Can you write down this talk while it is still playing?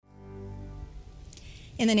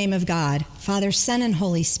In the name of God, Father, Son, and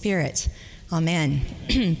Holy Spirit. Amen.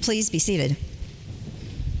 Please be seated.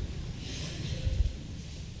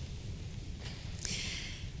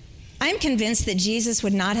 I'm convinced that Jesus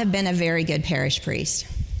would not have been a very good parish priest.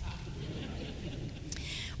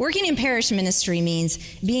 Working in parish ministry means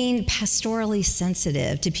being pastorally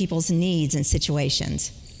sensitive to people's needs and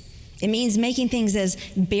situations. It means making things as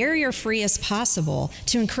barrier-free as possible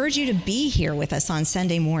to encourage you to be here with us on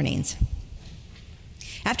Sunday mornings.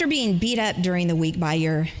 After being beat up during the week by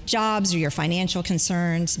your jobs or your financial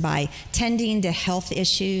concerns, by tending to health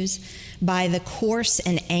issues, by the coarse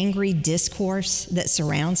and angry discourse that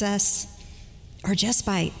surrounds us, or just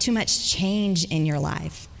by too much change in your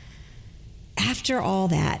life, after all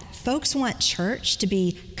that, folks want church to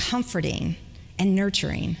be comforting and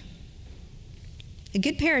nurturing. A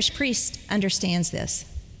good parish priest understands this.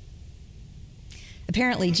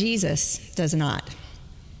 Apparently, Jesus does not.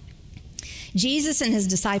 Jesus and his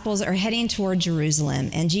disciples are heading toward Jerusalem,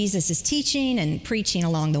 and Jesus is teaching and preaching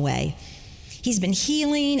along the way. He's been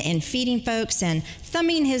healing and feeding folks and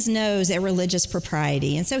thumbing his nose at religious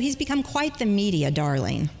propriety, and so he's become quite the media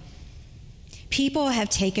darling. People have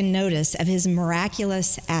taken notice of his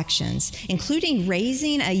miraculous actions, including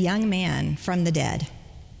raising a young man from the dead.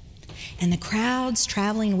 And the crowds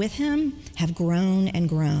traveling with him have grown and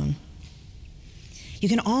grown. You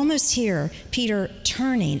can almost hear Peter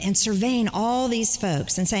turning and surveying all these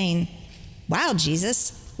folks and saying, "Wow,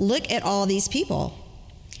 Jesus, look at all these people.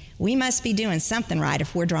 We must be doing something right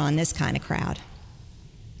if we're drawing this kind of crowd."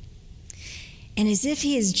 And as if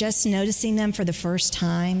he is just noticing them for the first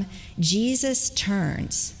time, Jesus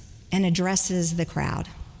turns and addresses the crowd.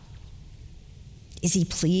 Is he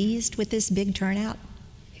pleased with this big turnout?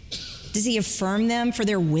 Does he affirm them for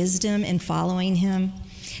their wisdom in following him?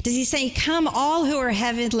 Does he say, "Come, all who are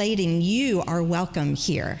heavy laden, you are welcome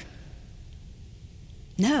here"?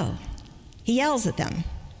 No, he yells at them.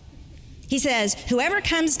 He says, "Whoever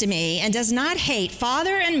comes to me and does not hate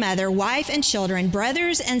father and mother, wife and children,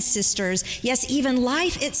 brothers and sisters, yes, even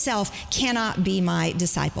life itself, cannot be my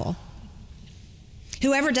disciple.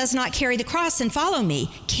 Whoever does not carry the cross and follow me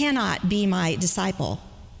cannot be my disciple.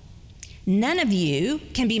 None of you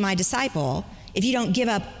can be my disciple if you don't give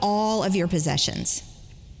up all of your possessions."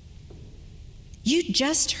 You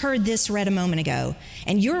just heard this read a moment ago,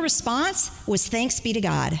 and your response was, "Thanks be to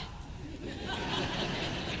God."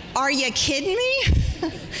 Are you kidding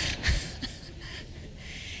me?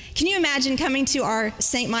 Can you imagine coming to our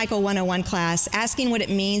St. Michael 101 class, asking what it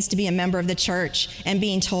means to be a member of the church, and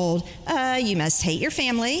being told, you must hate your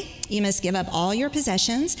family, you must give up all your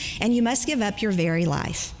possessions, and you must give up your very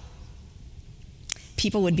life?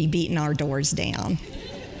 People would be beating our doors down.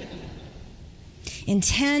 In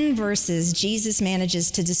 10 verses, Jesus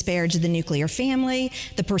manages to disparage the nuclear family,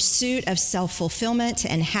 the pursuit of self-fulfillment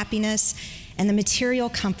and happiness, and the material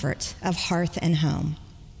comfort of hearth and home.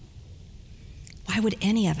 Why would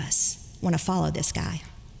any of us want to follow this guy?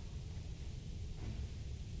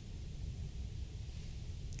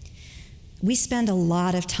 We spend a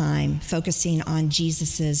lot of time focusing on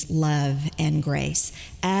Jesus' love and grace,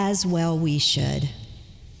 as well we should.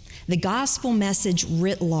 The gospel message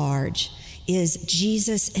writ large is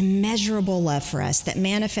Jesus' immeasurable love for us that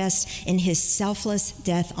manifests in his selfless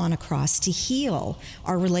death on a cross to heal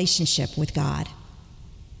our relationship with God.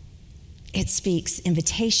 It speaks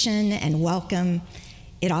invitation and welcome.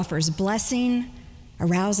 It offers blessing,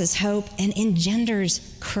 arouses hope, and engenders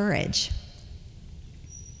courage.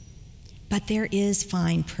 But there is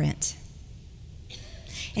fine print.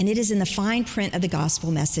 And it is in the fine print of the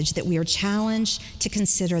gospel message that we are challenged to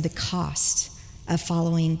consider the cost of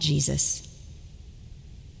following Jesus.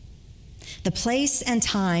 The place and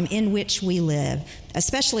time in which we live,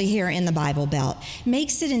 especially here in the Bible Belt,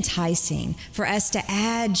 makes it enticing for us to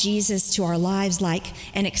add Jesus to our lives like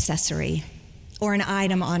an accessory or an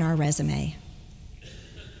item on our resume.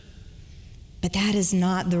 But that is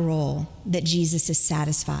not the role that Jesus is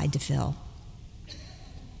satisfied to fill.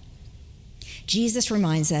 Jesus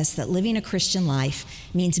reminds us that living a Christian life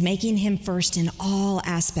means making him first in all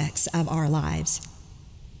aspects of our lives.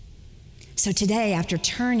 So today, after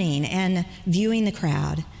turning and viewing the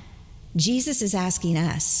crowd, Jesus is asking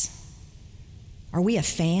us, are we a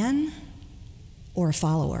fan or a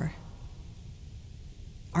follower?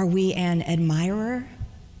 Are we an admirer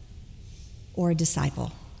or a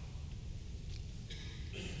disciple?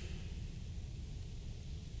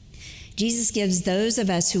 Jesus gives those of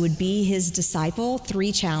us who would be his disciple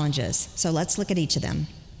 3 challenges. So let's look at each of them.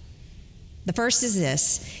 The first is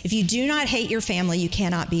this: if you do not hate your family, you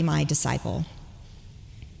cannot be my disciple.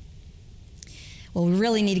 Well, we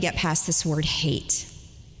really need to get past this word hate.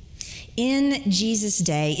 In Jesus'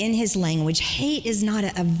 day, in his language, hate is not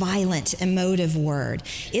a violent, emotive word.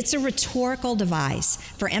 It's a rhetorical device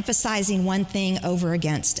for emphasizing one thing over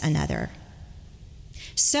against another.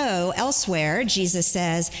 So, elsewhere, Jesus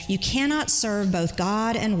says, you cannot serve both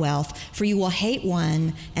God and wealth, for you will hate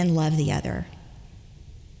one and love the other.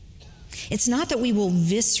 It's not that we will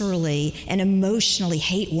viscerally and emotionally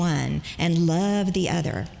hate one and love the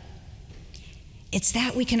other. It's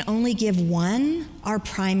that we can only give one our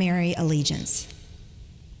primary allegiance.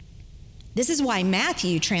 This is why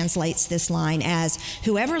Matthew translates this line as,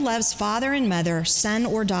 whoever loves father and mother, son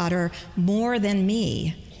or daughter more than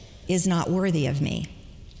me is not worthy of me.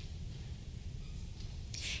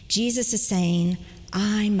 Jesus is saying,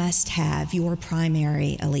 I must have your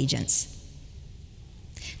primary allegiance.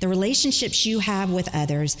 The relationships you have with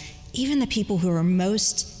others, even the people who are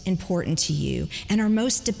most important to you and are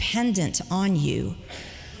most dependent on you,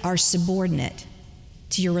 are subordinate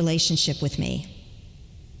to your relationship with me.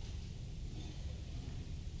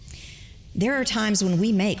 There are times when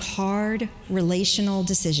we make hard relational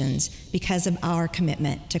decisions because of our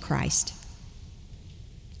commitment to Christ.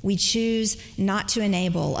 We choose not to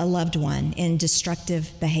enable a loved one in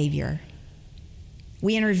destructive behavior.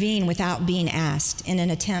 We intervene without being asked in an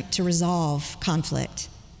attempt to resolve conflict.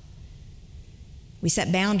 We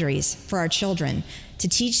set boundaries for our children to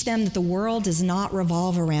teach them that the world does not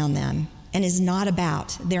revolve around them and is not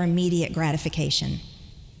about their immediate gratification.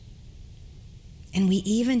 And we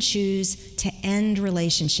even choose to end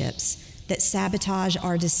relationships that sabotage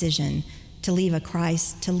our decision to lead a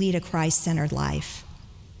Christ-centered life.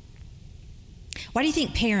 Why do you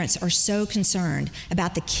think parents are so concerned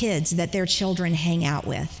about the kids that their children hang out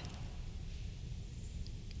with?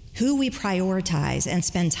 Who we prioritize and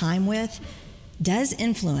spend time with does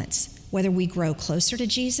influence whether we grow closer to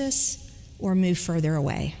Jesus or move further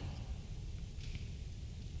away.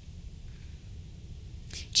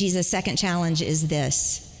 Jesus' second challenge is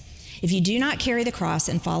this: if you do not carry the cross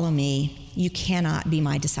and follow me, you cannot be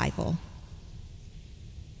my disciple.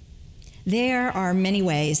 There are many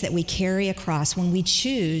ways that we carry a cross when we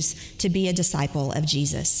choose to be a disciple of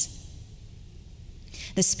Jesus.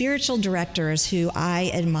 The spiritual directors who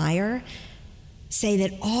I admire say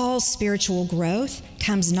that all spiritual growth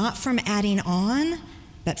comes not from adding on,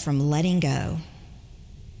 but from letting go.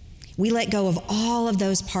 We let go of all of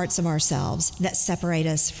those parts of ourselves that separate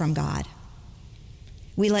us from God.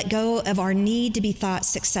 We let go of our need to be thought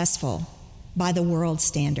successful by the world's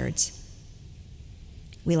standards.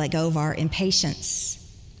 We let go of our impatience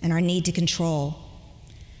and our need to control.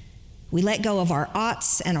 We let go of our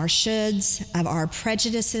oughts and our shoulds, of our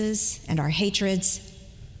prejudices and our hatreds.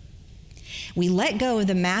 We let go of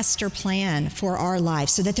the master plan for our life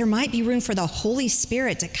so that there might be room for the Holy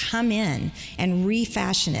Spirit to come in and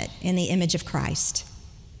refashion it in the image of Christ.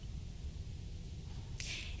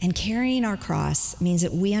 And carrying our cross means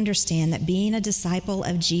that we understand that being a disciple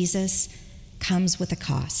of Jesus comes with a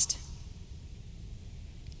cost.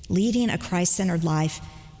 Leading a Christ-centered life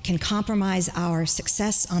can compromise our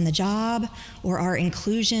success on the job or our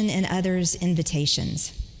inclusion in others'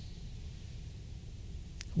 invitations.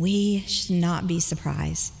 We should not be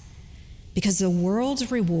surprised because the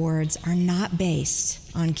world's rewards are not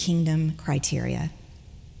based on kingdom criteria.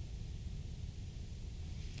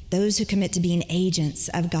 Those who commit to being agents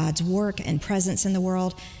of God's work and presence in the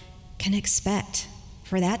world can expect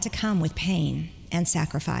for that to come with pain and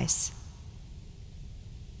sacrifice.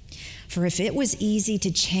 For if it was easy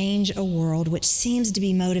to change a world which seems to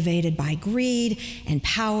be motivated by greed and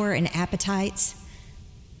power and appetites,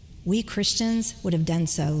 we Christians would have done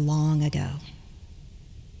so long ago.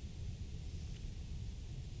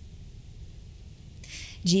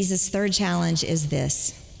 Jesus' third challenge is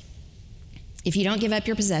this: if you don't give up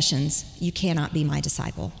your possessions, you cannot be my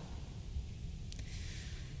disciple.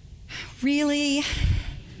 Really?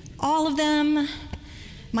 All of them?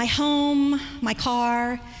 My home, my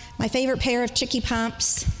car, my favorite pair of Chicky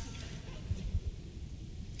pumps?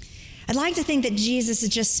 I'd like to think that Jesus is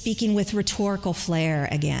just speaking with rhetorical flair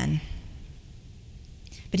again.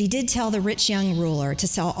 But he did tell the rich young ruler to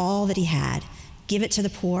sell all that he had, give it to the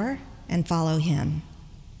poor, and follow him.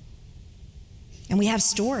 And we have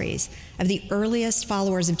stories of the earliest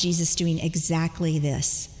followers of Jesus doing exactly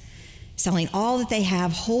this, selling all that they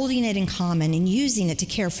have, holding it in common, and using it to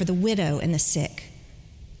care for the widow and the sick,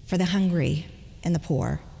 for the hungry and the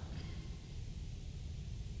poor.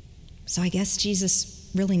 So I guess Jesus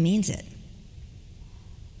really means it.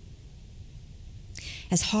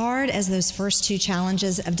 As hard as those first two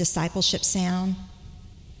challenges of discipleship sound,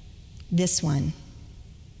 this one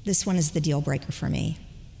is the deal breaker for me.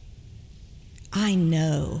 I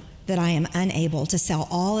know that I am unable to sell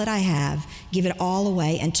all that I have, give it all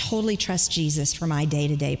away, and totally trust Jesus for my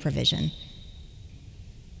day-to-day provision.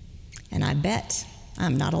 And I bet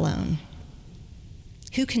I'm not alone.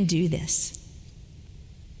 Who can do this?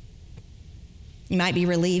 You might be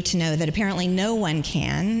relieved to know that apparently no one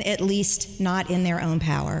can, at least not in their own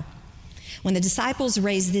power. When the disciples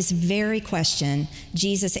raise this very question,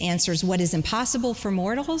 Jesus answers, what is impossible for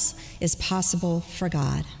mortals is possible for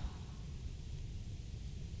God.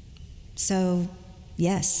 So,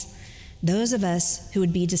 yes, those of us who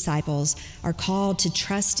would be disciples are called to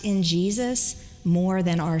trust in Jesus more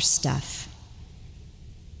than our stuff.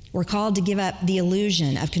 We're called to give up the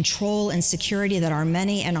illusion of control and security that our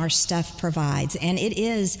money and our stuff provides, and it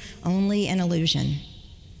is only an illusion.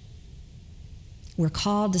 We're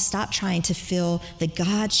called to stop trying to fill the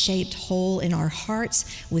God-shaped hole in our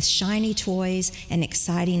hearts with shiny toys and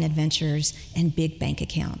exciting adventures and big bank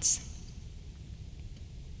accounts.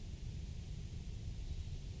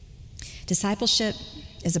 Discipleship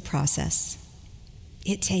is a process.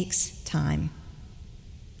 It takes time.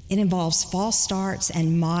 It involves false starts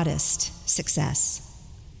and modest success.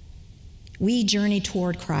 We journey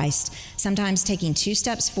toward Christ, sometimes taking 2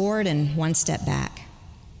 steps forward and 1 step back.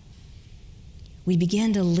 We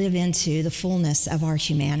begin to live into the fullness of our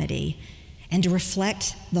humanity and to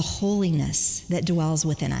reflect the holiness that dwells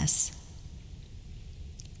within us.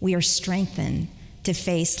 We are strengthened to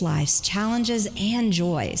face life's challenges and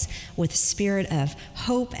joys with a spirit of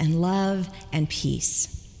hope and love and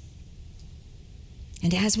peace.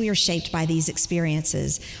 And as we are shaped by these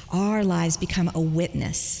experiences, our lives become a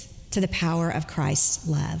witness to the power of Christ's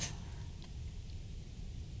love.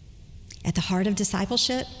 At the heart of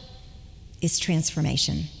discipleship is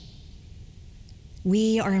transformation.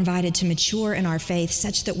 We are invited to mature in our faith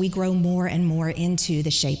such that we grow more and more into the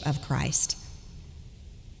shape of Christ.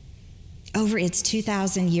 Over its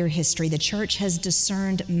 2,000-year history, the church has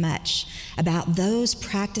discerned much about those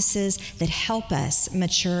practices that help us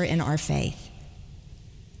mature in our faith.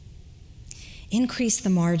 Increase the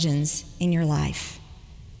margins in your life,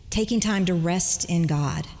 taking time to rest in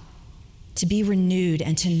God, to be renewed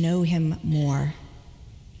and to know Him more.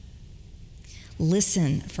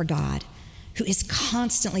 Listen for God, who is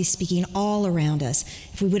constantly speaking all around us,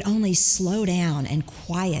 if we would only slow down and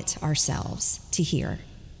quiet ourselves to hear.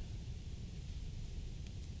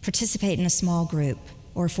 Participate in a small group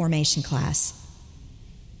or a formation class.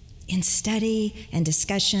 In study and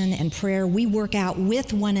discussion and prayer, we work out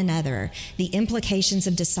with one another the implications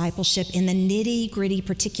of discipleship in the nitty-gritty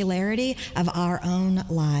particularity of our own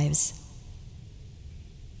lives.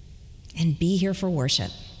 And be here for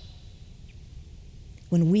worship.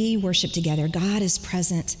 When we worship together, God is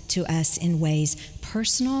present to us in ways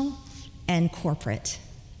personal and corporate,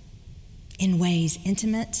 in ways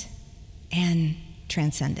intimate and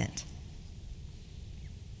transcendent.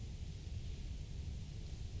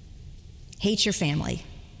 Hate your family,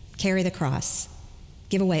 carry the cross,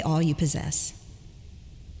 give away all you possess.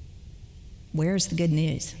 Where's the good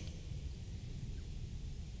news?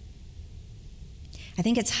 I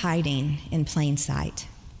think it's hiding in plain sight.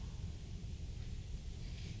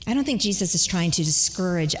 I don't think Jesus is trying to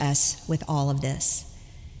discourage us with all of this.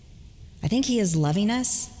 I think He is loving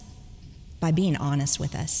us by being honest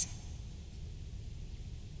with us.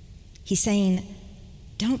 He's saying,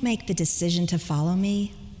 don't make the decision to follow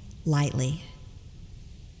me lightly.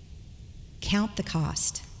 Count the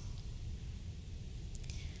cost.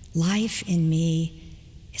 Life in me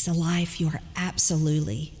is a life you are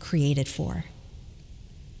absolutely created for,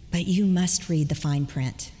 but you must read the fine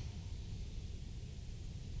print.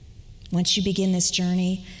 Once you begin this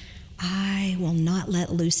journey, I will not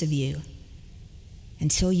let loose of you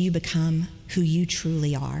until you become who you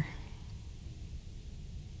truly are.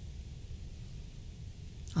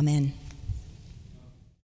 Amen.